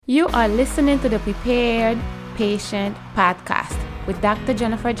You are listening to the Prepared Patient Podcast with Dr.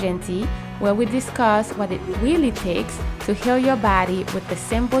 Jennifer Genty, where we discuss what it really takes to heal your body with the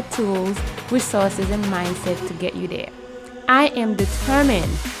simple tools, resources, and mindset to get you there. I am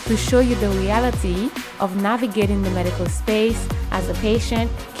determined to show you the reality of navigating the medical space as a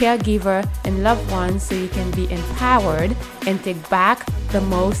patient, caregiver, and loved one so you can be empowered and take back the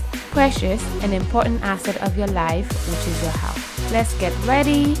most precious and important asset of your life, which is your health. Let's get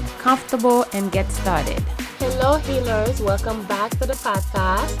ready, comfortable, and get started. Hello, healers. Welcome back to the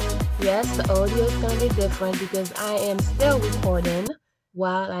podcast. Yes, the audio is going to be different because I am still recording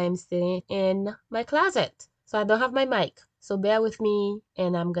while I am sitting in my closet. So I don't have my mic. So bear with me,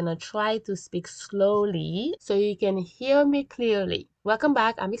 and I'm going to try to speak slowly so you can hear me clearly. Welcome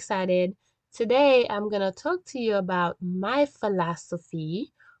back. I'm excited. Today, I'm going to talk to you about my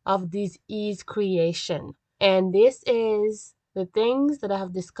philosophy of disease creation. And this is the things that I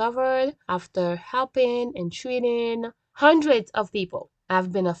have discovered after helping and treating hundreds of people.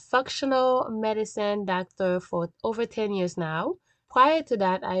 I've been a functional medicine doctor for over 10 years now. Prior to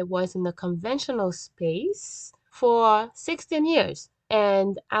that, I was in the conventional space for 16 years.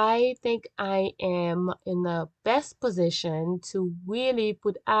 And I think I am in the best position to really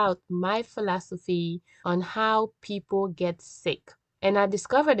put out my philosophy on how people get sick. And I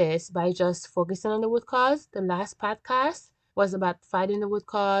discovered this by just focusing on the root cause. The last podcast was about fighting the root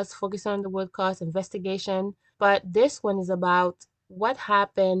cause, focusing on the root cause, investigation. But this one is about what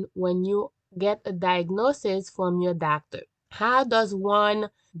happened when you get a diagnosis from your doctor. How does one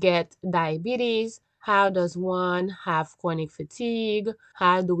get diabetes? How does one have chronic fatigue?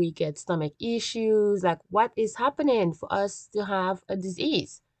 How do we get stomach issues? Like, what is happening for us to have a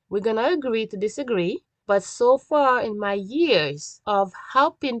disease? We're going to agree to disagree. But so far in my years of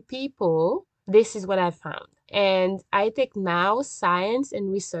helping people, this is what I found. And I think now science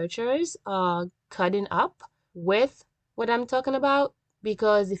and researchers are cutting up with what I'm talking about,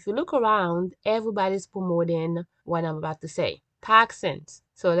 because if you look around, everybody's promoting what I'm about to say. Toxins.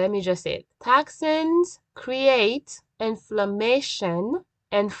 So let me just say it. Toxins create inflammation.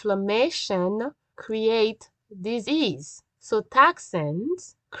 Inflammation create disease. So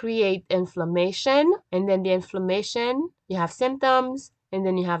toxins create inflammation, and then the inflammation, you have symptoms, and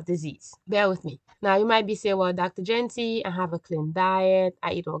then you have disease. Bear with me. Now, you might be saying, well, Dr. Genty, I have a clean diet.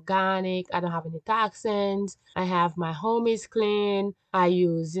 I eat organic. I don't have any toxins. I have my home is clean. I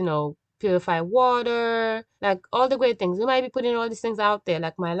use, purified water, like all the great things. You might be putting all these things out there,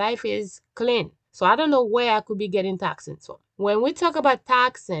 like my life is clean. So I don't know where I could be getting toxins from. When we talk about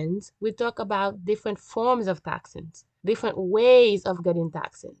toxins, we talk about different forms of toxins, different ways of getting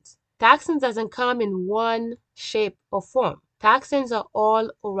toxins. Toxins doesn't come in one shape or form. Toxins are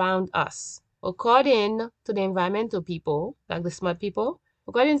all around us. According to the environmental people, like the smart people,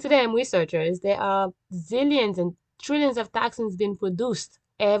 according to them researchers, there are zillions and trillions of toxins being produced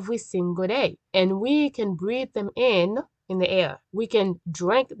every single day. And we can breathe them in the air. We can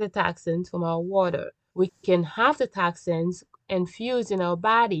drink the toxins from our water. We can have the toxins infused in our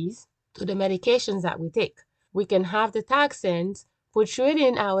bodies to the medications that we take. We can have the toxins portrayed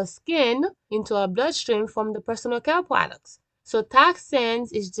in our skin into our bloodstream from the personal care products. So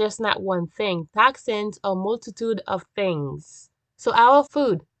toxins is just not one thing. Toxins are a multitude of things. So our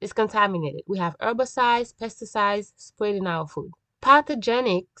food is contaminated. We have herbicides, pesticides sprayed in our food.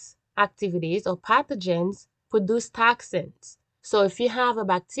 Pathogenic activities or pathogens produce toxins. So if you have a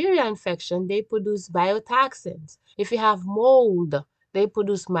bacterial infection, they produce biotoxins. If you have mold, they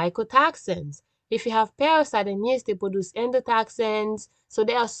produce mycotoxins. If you have parasite and yeast, they produce endotoxins. So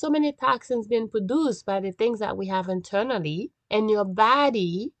there are so many toxins being produced by the things that we have internally, and your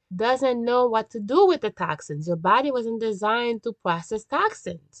body doesn't know what to do with the toxins. Your body wasn't designed to process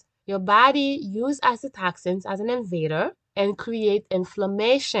toxins. Your body uses the toxins as an invader and create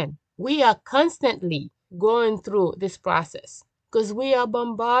inflammation. We are constantly going through this process because we are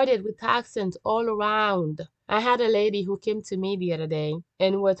bombarded with toxins all around. I had a lady who came to me the other day,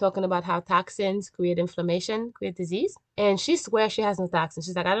 and we were talking about how toxins create inflammation, create disease. And she swears she has no toxins.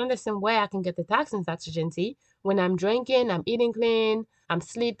 She's like, I don't understand where I can get the toxins, Dr. Genty. When I'm drinking, I'm eating clean, I'm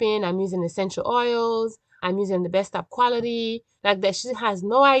sleeping, I'm using essential oils, I'm using the best top quality. Like that, she has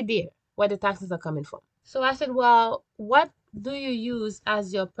no idea where the toxins are coming from. So I said, well, what do you use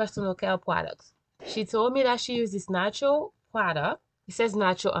as your personal care products? She told me that she uses this natural product. It says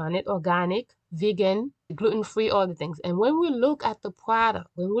natural on it, organic, vegan, gluten-free, all the things. And when we look at the product,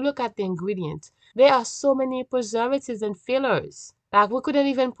 when we look at the ingredients, there are so many preservatives and fillers. Like we couldn't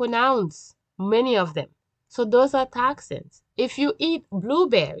even pronounce many of them. So those are toxins. If you eat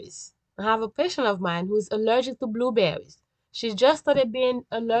blueberries, I have a patient of mine who's allergic to blueberries. She just started being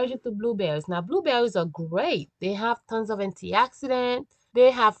allergic to blueberries. Now, blueberries are great. They have tons of antioxidants.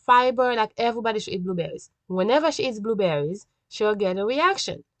 They have fiber. Like everybody should eat blueberries. Whenever she eats blueberries, she'll get a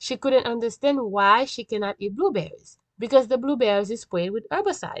reaction. She couldn't understand why she cannot eat blueberries because the blueberries is sprayed with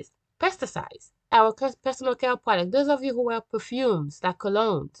herbicides, pesticides. Our personal care product, those of you who wear perfumes, like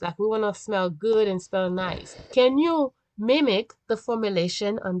colognes, like we want to smell good and smell nice, can you mimic the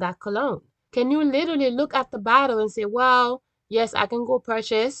formulation on that cologne? Can you literally look at the bottle and say, well, yes, I can go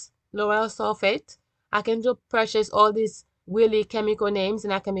purchase L'Oreal sulfate. I can go purchase all these really chemical names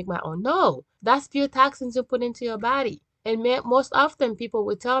and I can make my own. No, that's pure toxins you put into your body. And most often people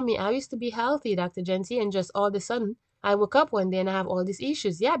would tell me, I used to be healthy, Dr. Genty, and just all of a sudden I woke up one day and I have all these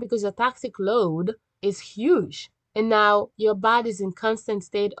issues. Yeah, because your toxic load is huge. And now your body's in constant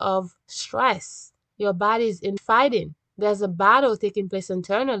state of stress. Your body's in fighting. There's a battle taking place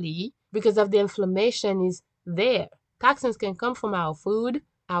internally because of the inflammation is there. Toxins can come from our food,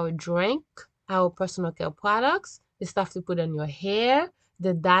 our drink, our personal care products, the stuff we put on your hair,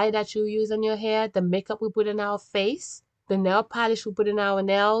 the dye that you use on your hair, the makeup we put in our face, the nail polish we put in our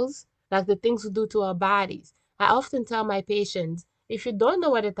nails, like the things we do to our bodies. I often tell my patients, if you don't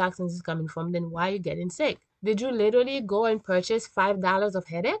know where the toxins is coming from, then why are you getting sick? Did you literally go and purchase $5 of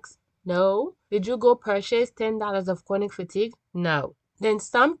headaches? No. Did you go purchase $10 of chronic fatigue? No. Then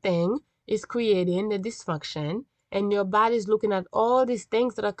something is creating the dysfunction and your body's looking at all these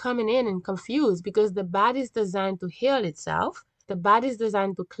things that are coming in and confused because the body's designed to heal itself. The body's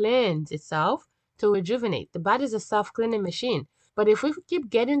designed to cleanse itself, to rejuvenate. The body's a self-cleaning machine. But if we keep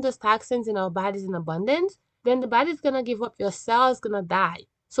getting those toxins in our bodies in abundance, then the body's going to give up. Your cells going to die.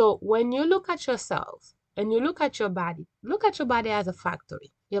 So when you look at your cells and you look at your body as a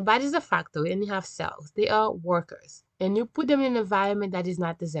factory. Your body is a factory and you have cells. They are workers. And you put them in an environment that is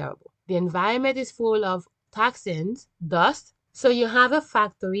not desirable. The environment is full of toxins, dust. So you have a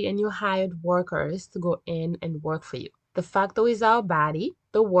factory and you hired workers to go in and work for you. The factory is our body.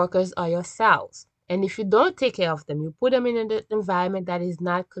 The workers are your cells. And if you don't take care of them, you put them in an environment that is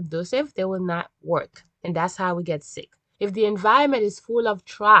not conducive, they will not work. And that's how we get sick. If the environment is full of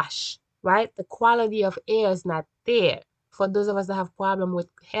trash, right, the quality of air is not there. For those of us that have problem with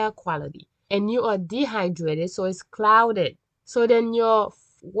air quality, and you are dehydrated, so it's clouded. So then your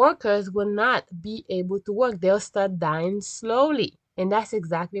workers will not be able to work. They'll start dying slowly. And that's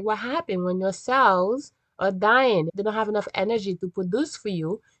exactly what happened when your cells are dying. They don't have enough energy to produce for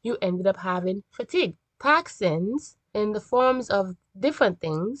you. You ended up having fatigue. Toxins in the forms of different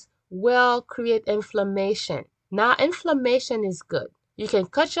things will create inflammation. Now, inflammation is good. You can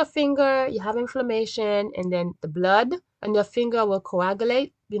cut your finger, you have inflammation, and then the blood on your finger will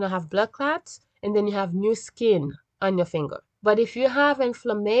coagulate. You don't have blood clots, and then you have new skin on your finger. But if you have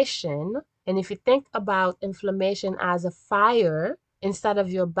inflammation, and if you think about inflammation as a fire inside of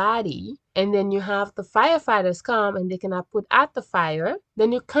your body, and then you have the firefighters come and they cannot put out the fire,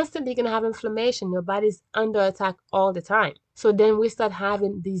 then you're constantly going to have inflammation. Your body's under attack all the time. So then we start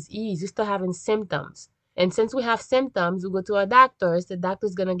having disease, we start having symptoms. And since we have symptoms, we go to our doctors, the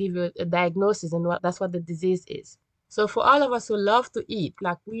doctor's going to give you a diagnosis, and that's what the disease is. So for all of us who love to eat,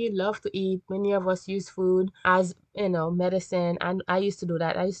 like we love to eat, many of us use food as, medicine. And I used to do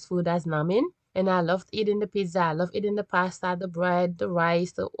that. I used food as numbing. And I loved eating the pizza. I love eating the pasta, the bread, the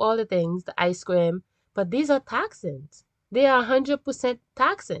rice, all the things, the ice cream. But these are toxins. They are 100%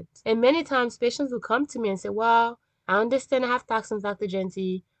 toxins. And many times patients will come to me and say, well, I understand I have toxins, Dr.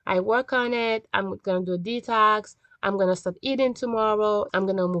 Genty. I work on it. I'm going to do a detox. I'm going to stop eating tomorrow. I'm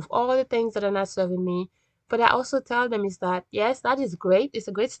going to remove all the things that are not serving me. But I also tell them is that, yes, that is great. It's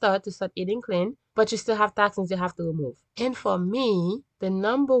a great start to start eating clean, but you still have toxins you have to remove. And for me, the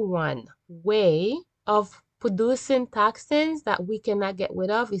number one way of producing toxins that we cannot get rid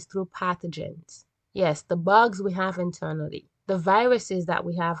of is through pathogens. Yes, the bugs we have internally, the viruses that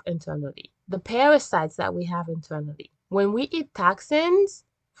we have internally, the parasites that we have internally. When we eat toxins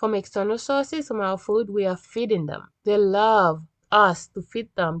from external sources, from our food, we are feeding them. They love us to feed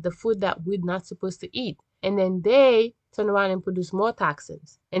them the food that we're not supposed to eat. And then they turn around and produce more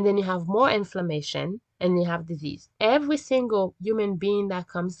toxins. And then you have more inflammation and you have disease. Every single human being that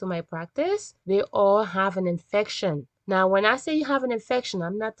comes to my practice, they all have an infection. Now, when I say you have an infection,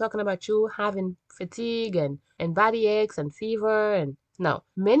 I'm not talking about you having fatigue and body aches and fever and no.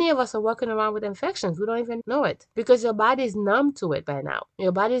 Many of us are walking around with infections. We don't even know it because your body is numb to it by now.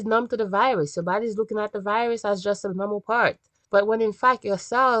 Your body is numb to the virus. Your body is looking at the virus as just a normal part. But when in fact your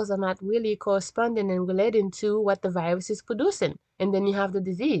cells are not really corresponding and relating to what the virus is producing. And then you have the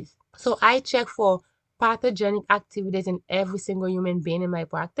disease. So I check for pathogenic activities in every single human being in my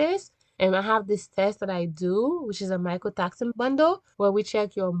practice. And I have this test that I do, which is a mycotoxin bundle, where we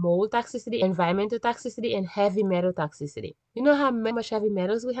check your mold toxicity, environmental toxicity, and heavy metal toxicity. You know how much heavy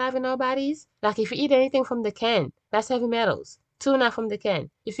metals we have in our bodies? Like if you eat anything from the can, that's heavy metals. Tuna from the can.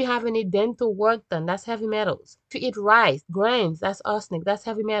 If you have any dental work done, that's heavy metals. If you eat rice, grains, that's arsenic, that's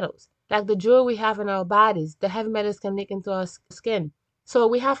heavy metals. Like the jewelry we have in our bodies, the heavy metals can leak into our skin. So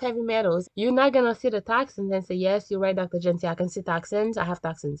we have heavy metals. You're not going to see the toxins and say, yes, you're right, Dr. Genty, I can see toxins, I have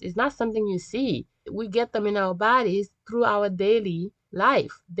toxins. It's not something you see. We get them in our bodies through our daily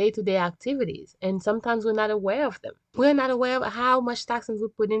life, day-to-day activities. And sometimes we're not aware of them. We're not aware of how much toxins we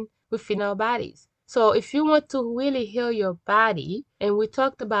put in within our bodies. So if you want to really heal your body, and we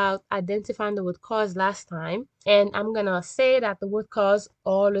talked about identifying the root cause last time, and I'm going to say that the root cause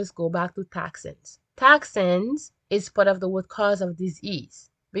always go back to toxins. Toxins is part of the root cause of disease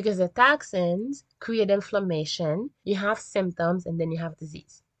because the toxins create inflammation, you have symptoms, and then you have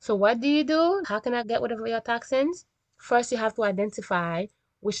disease. So what do? How can I get rid of your toxins? First, you have to identify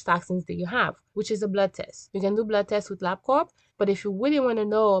which toxins do you have, which is a blood test. You can do blood tests with LabCorp, but if you really want to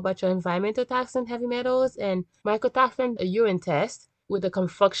know about your environmental toxins, heavy metals, and mycotoxin, a urine test with a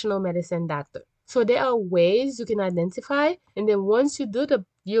functional medicine doctor. So there are ways you can identify, and then once you do the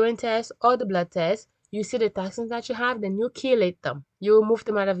urine test or the blood test, you see the toxins that you have, then you chelate them. You remove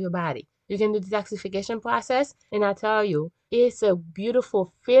them out of your body. You can do the detoxification process, and I tell you, it's a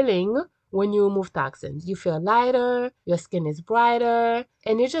beautiful feeling when you remove toxins. You feel lighter, your skin is brighter,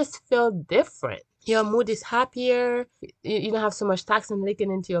 and you just feel different. Your mood is happier. You don't have so much toxin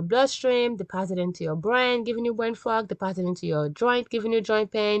leaking into your bloodstream, depositing into your brain, giving you brain fog, depositing into your joint, giving you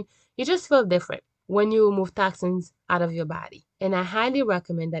joint pain. You just feel different when you remove toxins out of your body. And I highly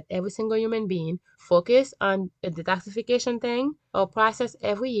recommend that every single human being focus on a detoxification thing or process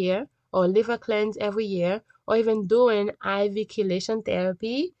every year or liver cleanse every year or even doing IV chelation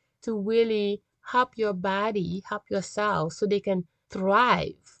therapy to really help your body, help your cells so they can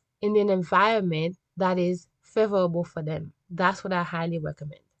thrive in an environment that is favorable for them. That's what I highly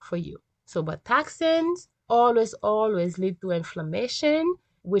recommend for you. So, but toxins always lead to inflammation,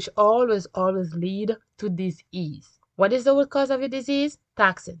 which always lead to disease. What is the root cause of your disease?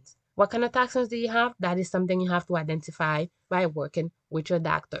 Toxins. What kind of toxins do you have? That is something you have to identify by working with your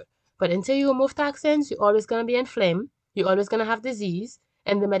doctor. But until you remove toxins, you're always going to be inflamed. You're always going to have disease.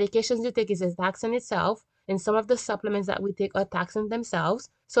 And the medications you take is a toxin itself. And some of the supplements that we take are toxins themselves.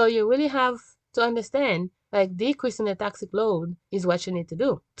 So you really have to understand, like decreasing the toxic load is what you need to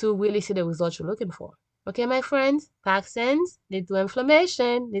do to really see the results you're looking for. Okay, my friends, toxins lead to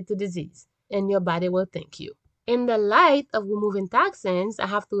inflammation, lead to disease, and your body will thank you. In the light of removing toxins, I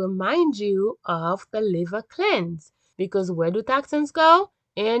have to remind you of the liver cleanse. Because where do toxins go?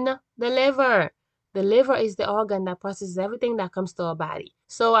 In the liver. The liver is the organ that processes everything that comes to our body.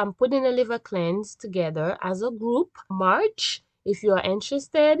 So I'm putting a liver cleanse together as a group, March. If you are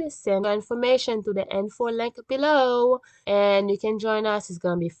interested, send your information to the info link below and you can join us. It's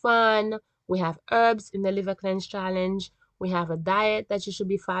going to be fun. We have herbs in the liver cleanse challenge. We have a diet that you should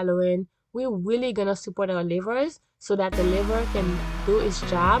be following. We're really going to support our livers so that the liver can do its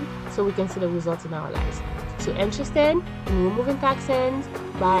job so we can see the results in our lives. So interested in removing toxins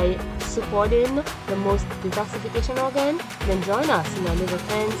by supporting the most detoxification organ, then join us in our liver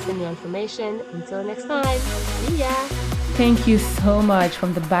cleanse. Send your information. Until next time, see ya! Thank you so much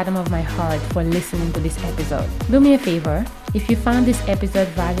from the bottom of my heart for listening to this episode. Do me a favor, if you found this episode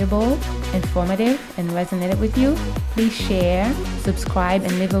valuable, informative, and resonated with you, please share, subscribe,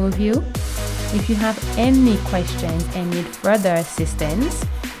 and leave a review. If you have any questions and need further assistance,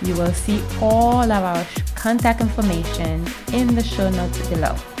 you will see all of our contact information in the show notes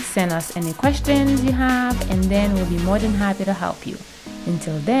below. Send us any questions you have, and then we'll be more than happy to help you.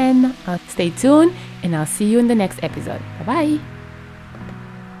 Until then, stay tuned, and I'll see you in the next episode. Bye-bye.